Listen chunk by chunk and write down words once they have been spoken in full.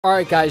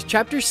Alright guys,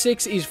 Chapter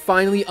 6 is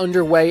finally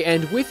underway,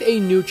 and with a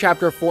new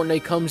chapter of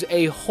Fortnite comes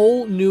a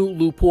whole new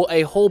loot pool,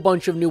 a whole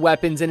bunch of new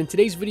weapons, and in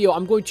today's video,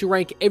 I'm going to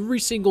rank every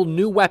single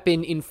new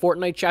weapon in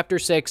Fortnite Chapter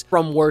 6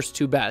 from worst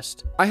to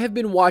best. I have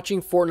been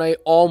watching Fortnite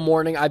all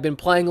morning. I've been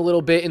playing a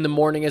little bit in the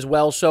morning as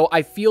well, so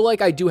I feel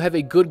like I do have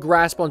a good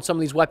grasp on some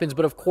of these weapons,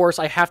 but of course,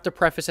 I have to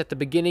preface at the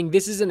beginning,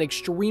 this is an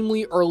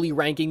extremely early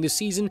ranking. The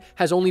season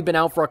has only been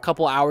out for a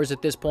couple hours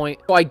at this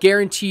point, so I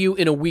guarantee you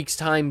in a week's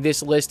time,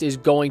 this list is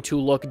going to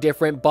look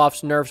different.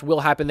 Buffs, nerfs will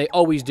happen. They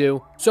always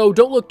do. So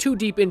don't look too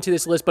deep into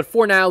this list, but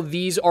for now,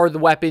 these are the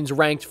weapons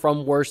ranked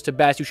from worst to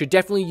best. You should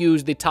definitely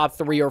use the top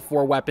 3 or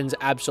 4 weapons,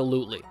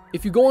 absolutely.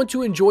 If you go on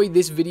to enjoy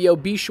this video,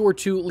 be sure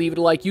to leave it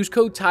a like. Use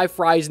code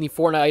TYFRYZ in the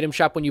Fortnite item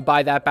shop when you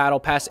buy that battle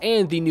pass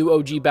and the new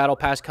OG battle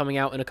pass coming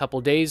out in a couple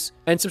days.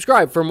 And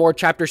subscribe for more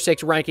Chapter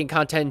 6 ranking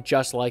content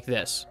just like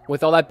this.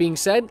 With all that being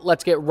said,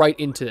 let's get right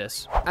into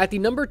this. At the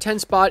number 10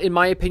 spot, in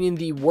my opinion,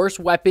 the worst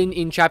weapon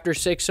in Chapter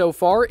 6 so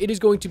far, it is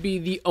going to be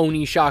the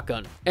Oni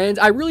shotgun. And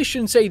I really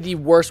shouldn't say the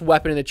worst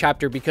weapon in the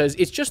chapter because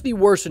it's just the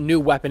worst new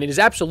weapon. It is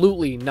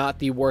absolutely not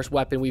the worst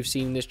weapon we've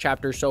seen in this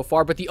chapter so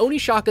far, but the Oni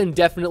shotgun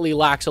definitely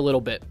lacks a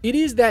little bit. It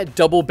is that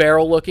double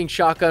barrel looking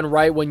shotgun,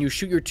 right? When you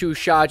shoot your 2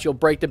 shots, you'll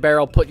break the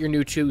barrel, put your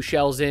new 2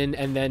 shells in,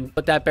 and then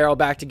put that barrel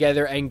back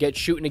together and get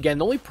shooting again.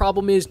 The only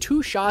problem is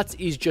 2 shots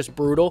is just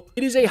brutal.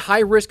 It is a high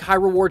risk, high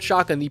reward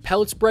shotgun. The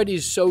pellet spread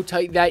is so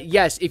tight that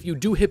yes, if you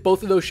do hit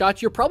both of those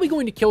shots, you're probably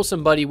going to kill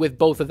somebody with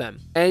both of them.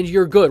 And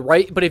you're good,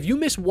 right? But if you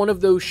miss one of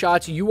those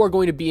shots, you are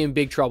going to be in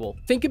big trouble.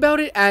 Think about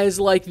it as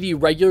like the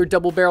regular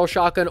double barrel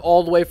shotgun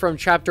all the way from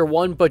chapter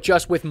 1, but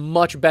just with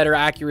much better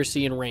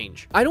accuracy and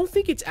range. I don't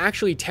think it's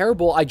actually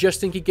terrible. I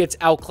just think it gets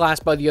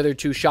outclassed by the other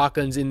 2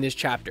 shotguns in this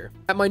chapter.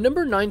 At my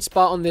number 9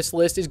 spot on this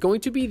list is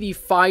going to be the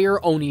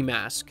Fire Oni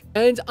mask.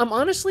 And I'm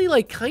honestly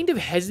like kind of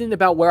hesitant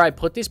about where I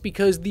put this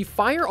because the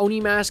Fire Oni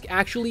mask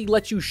actually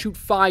lets you shoot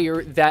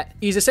fire that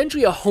is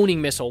essentially a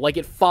honing missile. Like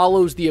it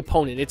follows the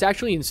opponent. It's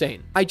actually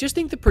insane. I just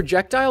think the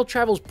projectile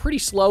travels pretty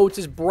slow. It's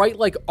this bright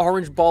like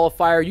orange ball of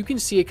fire. You can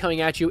see it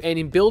coming at you, and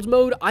in build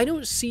mode, I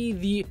don't see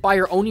the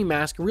Fire Oni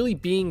mask really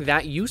being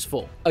that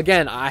useful.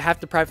 Again, I have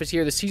to preface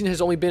here, the season has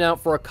only been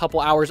out for a couple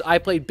hours. I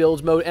played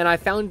builds mode, and I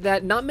found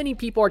that not many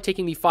people are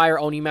taking the Fire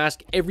Oni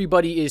mask.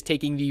 Everybody is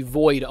taking the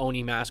Void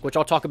Oni mask, which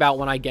I'll talk about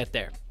when I get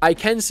there. I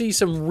can see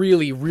some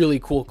really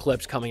cool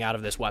clips coming out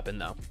of this weapon,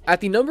 though.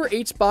 At the number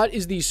 8 spot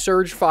is the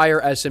Surge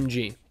Fire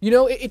SMG. You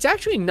know, it's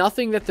actually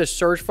nothing that the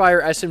Surge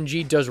Fire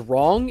SMG does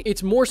wrong.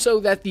 It's more so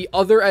that the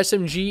other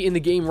SMG in the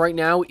game right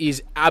now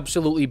is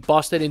absolutely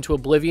busted into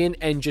oblivion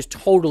and just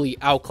totally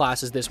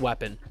outclasses this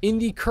weapon. In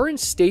the current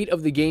state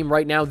of the game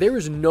right now, there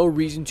is no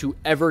reason to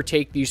ever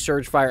take the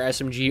Surge Fire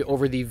SMG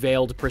over the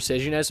Veiled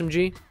Precision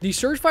SMG. The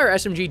Surge Fire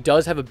SMG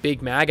does have a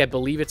big mag. I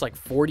believe it's like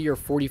 40 or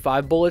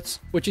 45 bullets,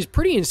 which is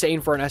pretty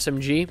insane for an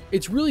SMG.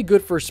 It's really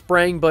good for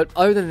spraying, but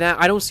other than that,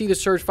 I don't see the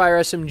Surge Fire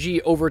SMG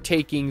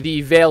overtaking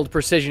the Veiled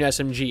Precision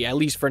SMG. At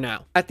least for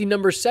now. At the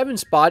number 7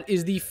 spot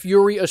is the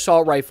Fury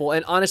Assault Rifle,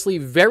 and honestly,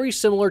 very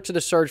similar to the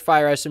Surge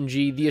Fire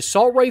SMG, the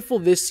Assault Rifle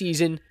this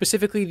season,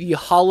 specifically the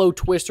Hollow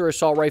Twister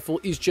Assault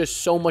Rifle, is just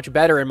so much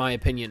better in my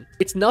opinion.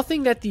 It's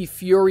nothing that the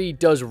Fury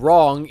does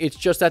wrong, it's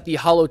just that the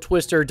Hollow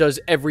Twister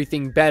does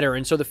everything better,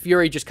 and so the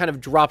Fury just kind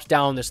of drops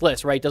down this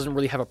list, right? It doesn't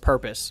really have a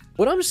purpose.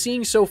 What I'm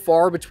seeing so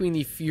far between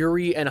the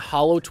Fury and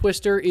Hollow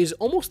Twister is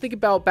almost think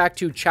about back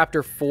to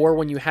chapter 4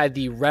 when you had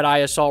the Red Eye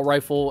Assault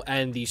Rifle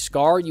and the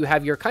Scar. You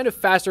have your kind of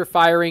faster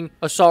firing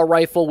assault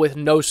rifle with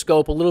no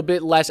scope, a little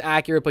bit less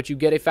accurate, but you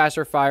get a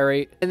faster fire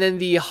rate. And then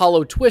the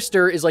Hollow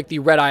Twister is like the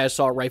Red Eye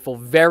Assault Rifle,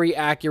 very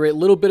accurate, a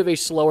little bit of a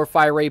slower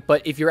fire rate,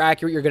 but if you're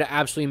accurate, you're going to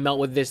absolutely melt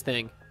with this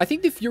thing. I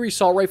think the Fury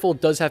Assault Rifle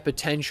does have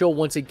potential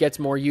once it gets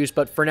more use,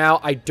 but for now,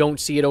 I don't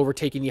see it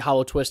overtaking the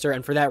Hollow Twister,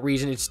 and for that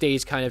reason, it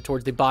stays kind of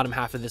towards the bottom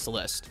half of this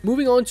list.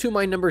 Moving on to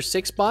my number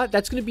 6 spot,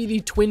 that's going to be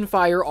the Twin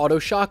Fire Auto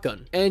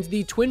Shotgun. And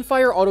the Twin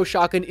Fire Auto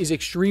Shotgun is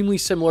extremely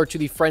similar to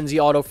the Frenzy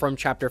Auto from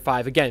Chapter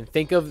 5. Again,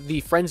 think of the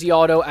Frenzy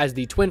Auto as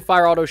the Twin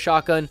Fire Auto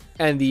Shotgun,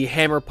 and the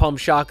Hammer Pump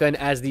Shotgun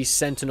as the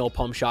Sentinel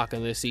Pump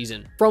Shotgun this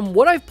season. From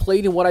what I've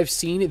played and what I've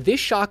seen, this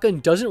shotgun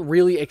doesn't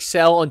really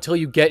excel until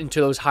you get into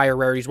those higher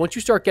rarities. Once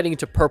you start getting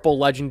into Purple,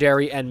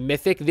 Legendary, and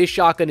Mythic, this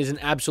shotgun is an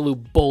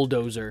absolute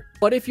bulldozer.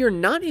 But if you're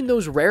not in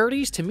those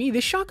rarities, to me,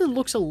 this shotgun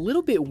looks a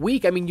little bit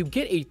weak. I mean, you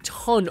get a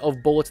ton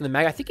of bullets in the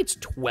mag. I think it's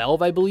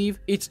 12, I believe.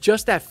 It's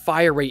just that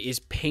fire rate is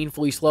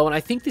painfully slow, and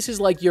I think this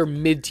is like your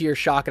mid-tier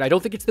shotgun. I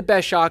don't think it's the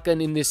best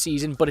shotgun in this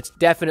season, but it's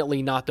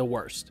definitely not the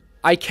worst.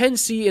 I can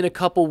see in a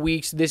couple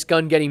weeks this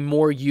gun getting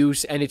more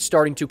use and it's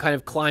starting to kind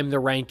of climb the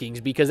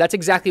rankings because that's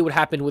exactly what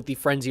happened with the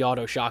Frenzy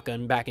Auto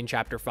Shotgun back in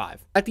Chapter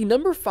 5. At the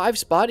number 5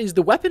 spot is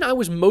the weapon I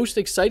was most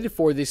excited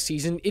for this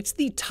season. It's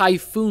the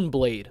Typhoon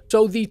Blade.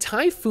 So the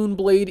Typhoon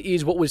Blade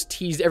is what was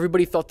teased.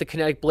 Everybody thought the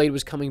Kinetic Blade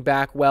was coming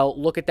back. Well,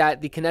 look at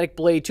that. The Kinetic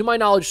Blade, to my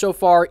knowledge so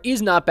far,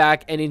 is not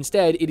back, and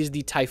instead it is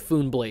the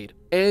Typhoon Blade.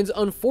 And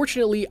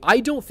unfortunately, I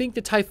don't think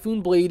the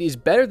Typhoon Blade is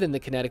better than the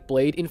Kinetic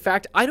Blade. In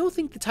fact, I don't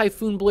think the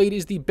Typhoon Blade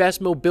is the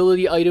best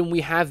mobility item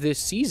we have this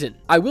season.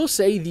 I will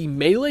say the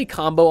melee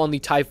combo on the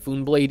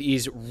Typhoon Blade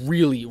is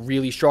really,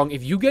 really strong.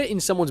 If you get in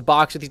someone's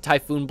box with the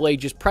Typhoon Blade,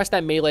 just press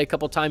that melee a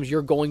couple times,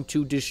 you're going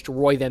to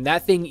destroy them.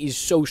 That thing is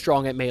so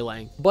strong at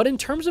meleeing. But in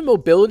terms of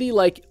mobility,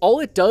 like, all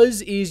it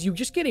does is you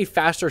just get a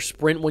faster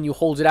sprint when you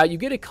hold it out. You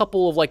get a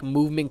couple of, like,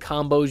 movement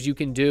combos you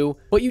can do,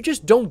 but you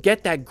just don't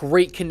get that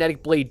great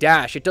Kinetic Blade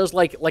dash. It does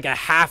like a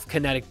half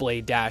Kinetic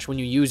Blade dash when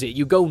you use it.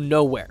 You go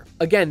nowhere.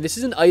 Again, this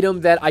is an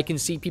item that I can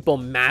see people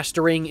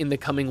mastering in the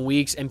coming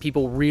weeks and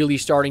people really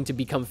starting to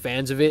become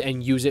fans of it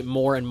and use it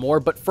more and more.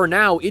 But for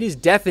now, it is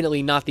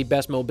definitely not the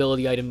best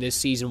mobility item this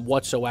season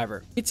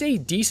whatsoever. It's a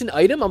decent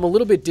item. I'm a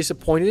little bit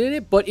disappointed in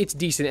it, but it's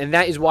decent, and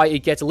that is why it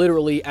gets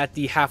literally at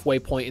the halfway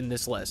point in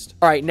this list.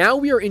 All right, now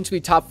we are into the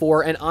top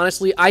 4, and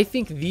honestly, I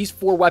think these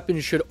 4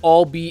 weapons should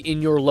all be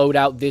in your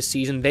loadout this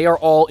season. They are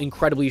all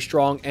incredibly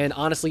strong, and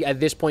honestly, at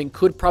this point,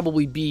 could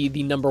probably be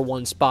the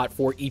 #1 spot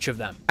for each of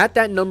them. At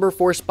that number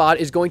 4 spot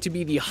is going to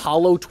be the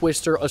Hollow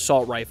Twister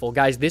Assault Rifle.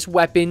 Guys, this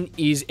weapon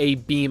is a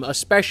beam,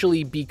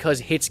 especially because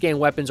hit scan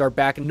weapons are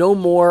back. No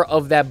more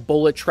of that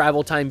bullet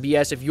travel time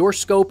BS. If your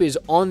scope is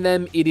on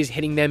them, it is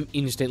hitting them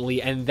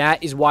instantly, and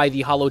that is why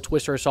the Hollow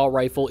Twister Assault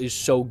Rifle is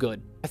so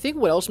good. I think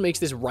what else makes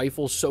this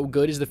rifle so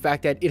good is the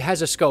fact that it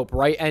has a scope,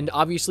 right? And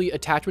obviously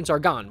attachments are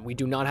gone. We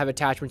do not have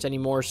attachments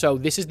anymore, so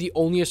this is the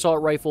only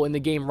assault rifle in the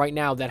game right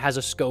now that has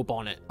a scope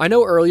on it. I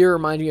know earlier it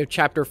reminded me of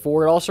Chapter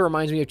 4. It also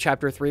reminds me of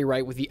Chapter 3,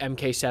 right, with the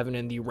MK7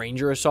 and the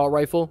Ranger assault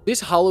rifle.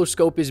 This hollow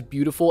scope is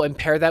beautiful, and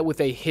pair that with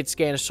a hit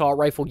scan assault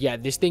rifle. Yeah,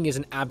 this thing is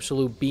an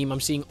absolute beam. I'm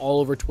seeing all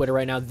over Twitter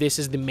right now. This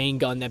is the main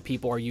gun that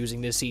people are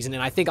using this season,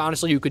 and I think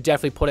honestly you could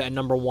definitely put it at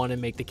 #1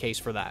 and make the case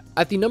for that.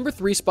 At the number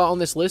 3 spot on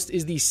this list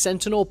is the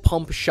Sentinel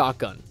Pump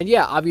Shotgun. And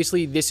yeah,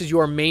 obviously this is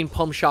your main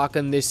pump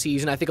shotgun this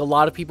season. I think a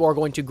lot of people are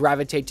going to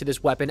gravitate to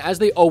this weapon, as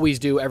they always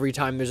do every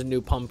time there's a new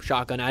pump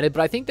shotgun added,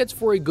 but I think that's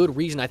for a good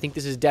reason. I think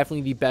this is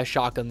definitely the best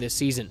shotgun this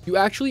season. You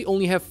actually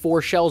only have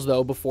 4 shells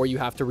though before you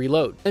have to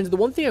reload. And the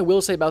one thing I will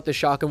say about this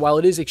shotgun, while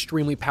it is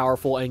extremely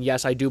powerful, and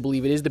yes, I do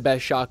believe it is the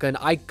best shotgun,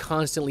 I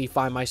constantly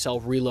find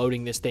myself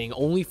reloading this thing.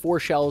 Only 4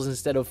 shells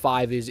instead of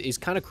 5 is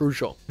kind of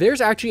crucial. There's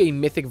actually a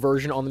mythic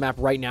version on the map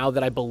right now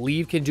that I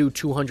believe can do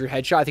 200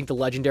 headshot. I think the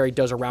legendary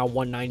does around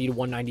 190 to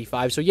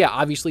 195. So yeah,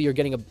 obviously you're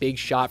getting a big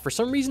shot. For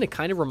some reason, it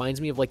kind of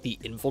reminds me of like the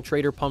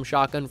Infiltrator pump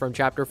shotgun from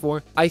Chapter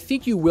 4. I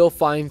think you will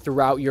find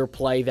throughout your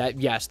play that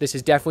yes, this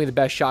is definitely the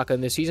best shotgun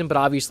this season, but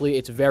obviously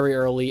it's very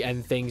early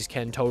and things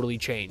can totally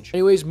change.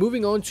 Anyways,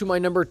 moving on to my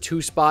number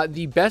 2 spot,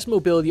 the best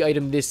mobility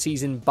item this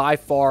season by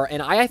far,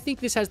 and I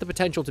think this has the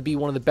potential to be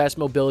one of the best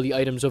mobility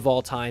items of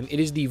all time. It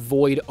is the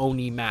Void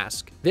Oni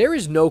mask. There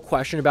is no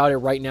question about it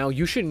right now.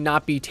 You should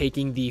not be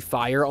taking the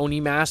Fire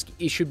Oni mask.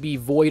 It should be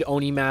Void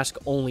Oni mask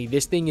only.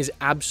 This thing is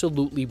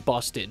absolutely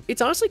busted.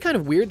 It's honestly kind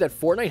of weird that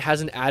Fortnite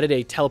hasn't added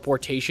a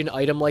teleportation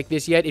item like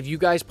this yet. If you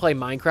guys play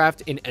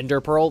Minecraft in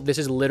Ender Pearl, this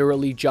is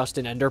literally just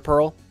an Ender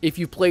Pearl. If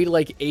you played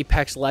like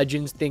Apex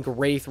Legends, think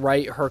Wraith,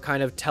 right? Her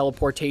kind of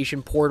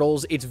teleportation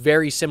portals, it's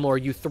very similar.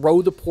 You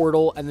throw the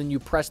portal and then you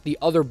press the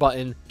other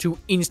button to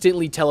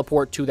instantly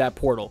teleport to that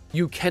portal.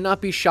 You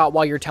cannot be shot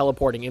while you're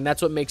teleporting, and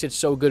that's what makes it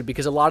so good,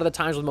 because a lot of the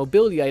times with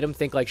mobility item,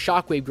 think like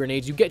shockwave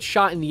grenades, you get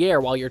shot in the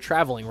air while you're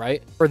traveling,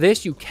 right? For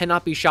this, you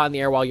cannot be shot in the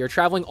air while you're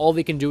traveling. All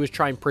they can do is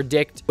try and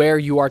predict where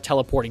you are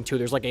teleporting to.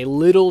 There's like a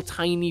little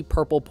tiny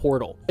purple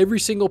portal. Every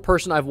single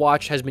person I've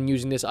watched has been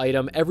using this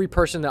item. Every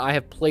person that I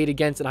have played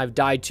against and I've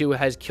died to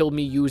has killed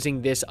me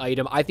using this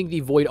item. I think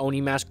the Void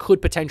Oni mask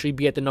could potentially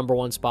be at the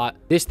 #1 spot.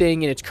 This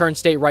thing in its current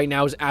state right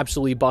now is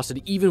absolutely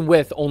busted, even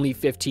with only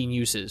 15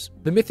 uses.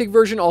 The mythic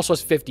version also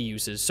has 50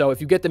 uses, so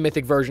if you get the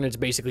mythic version, it's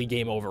basically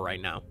game over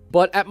right now.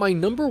 But at my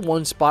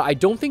 #1 spot, I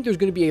don't think there's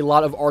going to be a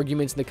lot of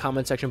arguments in the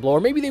comment section below,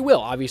 or maybe they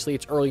will. Obviously,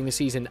 it's early in the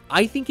season.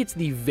 I think it's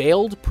the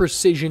Veiled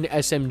Precision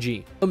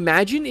SMG.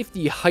 Imagine if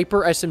the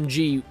Hyper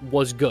SMG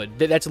was good.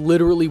 That's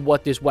literally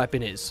what this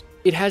weapon is.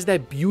 It has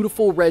that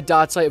beautiful red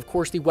dot sight. Of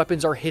course, the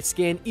weapons are hit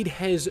scan. It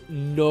has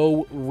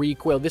no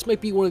recoil. This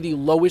might be one of the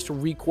lowest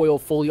recoil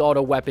fully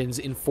auto weapons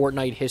in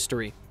Fortnite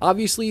history.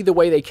 Obviously, the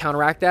way they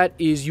counteract that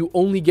is you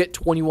only get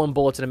 21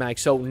 bullets in a mag,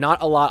 so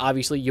not a lot.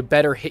 Obviously, you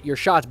better hit your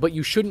shots, but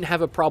you shouldn't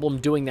have a problem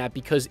doing that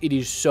because it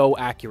is so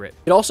accurate.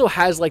 It also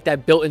has like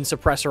that built-in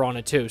suppressor on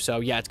it too, so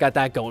yeah, it's got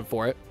that going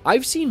for it.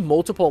 I've seen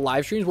multiple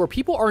live streams where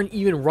people aren't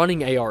even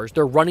running ARs.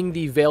 They're running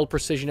the Veiled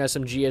Precision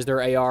SMG as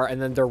their AR,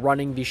 and then they're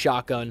running the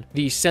shotgun,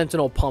 the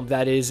Sentinel Pump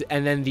that is,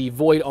 and then the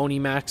Void Oni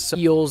max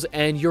heals,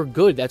 and you're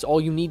good. That's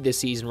all you need this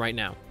season right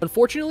now.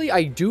 Unfortunately,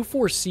 I do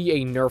foresee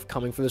a nerf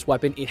coming for this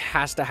weapon. It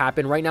has to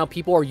happen. Right right now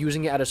people are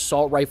using it at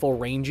assault rifle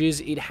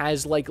ranges. It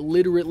has like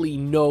literally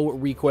no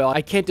recoil.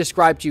 I can't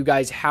describe to you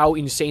guys how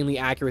insanely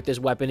accurate this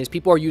weapon is.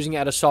 People are using it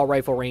at assault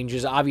rifle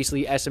ranges.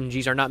 Obviously,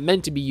 SMGs are not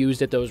meant to be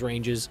used at those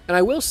ranges. And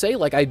I will say,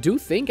 like, I do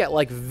think at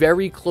like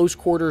very close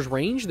quarters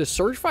range, the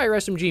Surgefire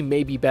SMG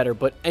may be better,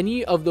 but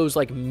any of those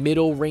like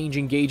middle range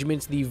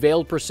engagements, the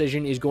Veiled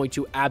Precision is going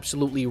to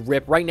absolutely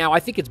rip. Right now, I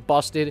think it's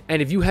busted,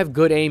 and if you have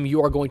good aim,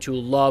 you are going to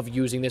love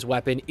using this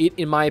weapon. It,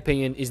 in my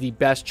opinion, is the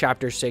best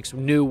Chapter 6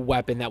 new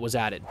weapon that was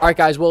added. All right,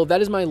 guys, well,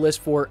 that is my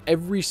list for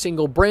every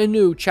single brand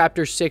new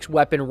Chapter 6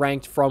 weapon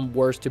ranked from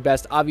worst to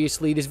best.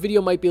 Obviously, this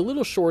video might be a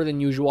little shorter than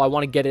usual. I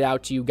want to get it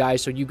out to you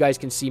guys so you guys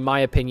can see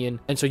my opinion,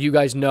 and so you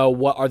guys know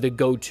what are the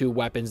go-to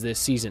weapons this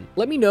season.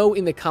 Let me know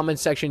in the comment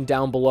section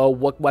down below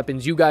what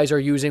weapons you guys are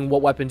using,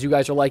 what weapons you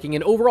guys are liking,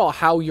 and overall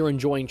how you're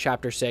enjoying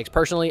Chapter 6.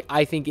 Personally,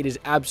 I think it is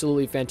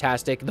absolutely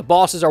fantastic. The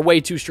bosses are way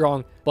too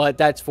strong, but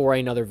that's for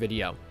another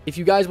video. If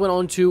you guys went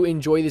on to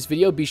enjoy this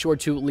video, be sure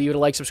to leave it a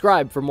like,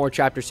 subscribe for more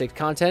Chapter 6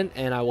 content,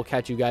 and I will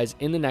catch you guys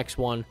in the next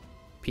one.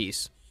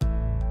 Peace.